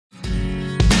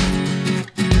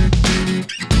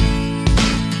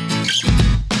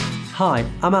Hi,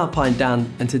 I'm Alpine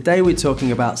Dan, and today we're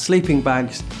talking about sleeping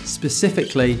bags,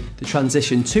 specifically the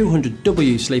Transition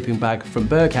 200W sleeping bag from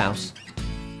Berghaus.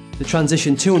 The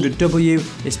Transition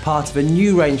 200W is part of a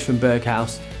new range from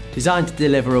Berghaus, designed to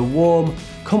deliver a warm,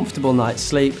 comfortable night's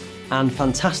sleep and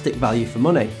fantastic value for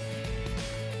money.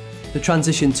 The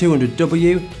Transition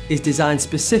 200W is designed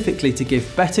specifically to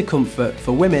give better comfort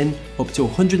for women up to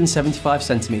 175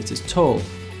 centimetres tall.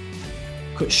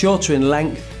 Cut shorter in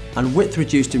length and width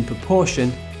reduced in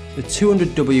proportion, the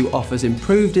 200W offers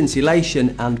improved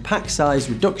insulation and pack size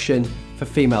reduction for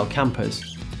female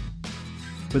campers.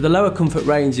 With a lower comfort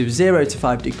range of 0 to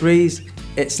 5 degrees,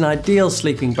 it's an ideal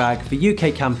sleeping bag for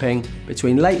UK camping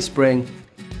between late spring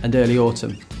and early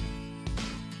autumn.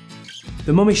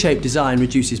 The mummy-shaped design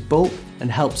reduces bulk and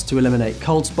helps to eliminate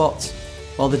cold spots,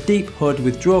 while the deep hood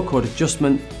with draw cord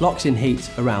adjustment locks in heat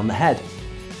around the head.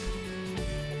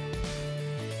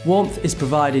 Warmth is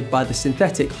provided by the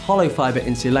synthetic hollow fibre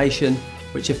insulation,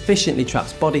 which efficiently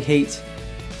traps body heat.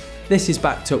 This is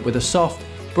backed up with a soft,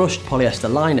 brushed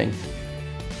polyester lining.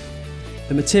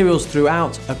 The materials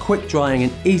throughout are quick drying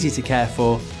and easy to care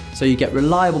for, so you get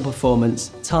reliable performance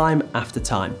time after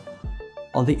time.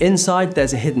 On the inside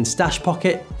there's a hidden stash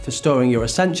pocket for storing your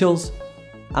essentials,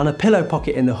 and a pillow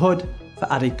pocket in the hood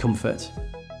for added comfort.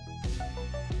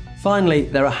 Finally,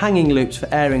 there are hanging loops for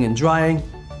airing and drying,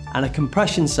 and a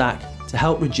compression sack to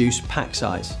help reduce pack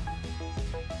size.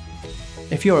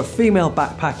 If you're a female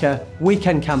backpacker,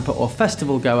 weekend camper or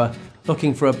festival goer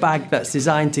looking for a bag that's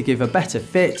designed to give a better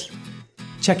fit,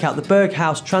 check out the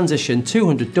Berghaus Transition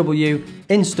 200W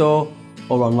in store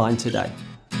or online today.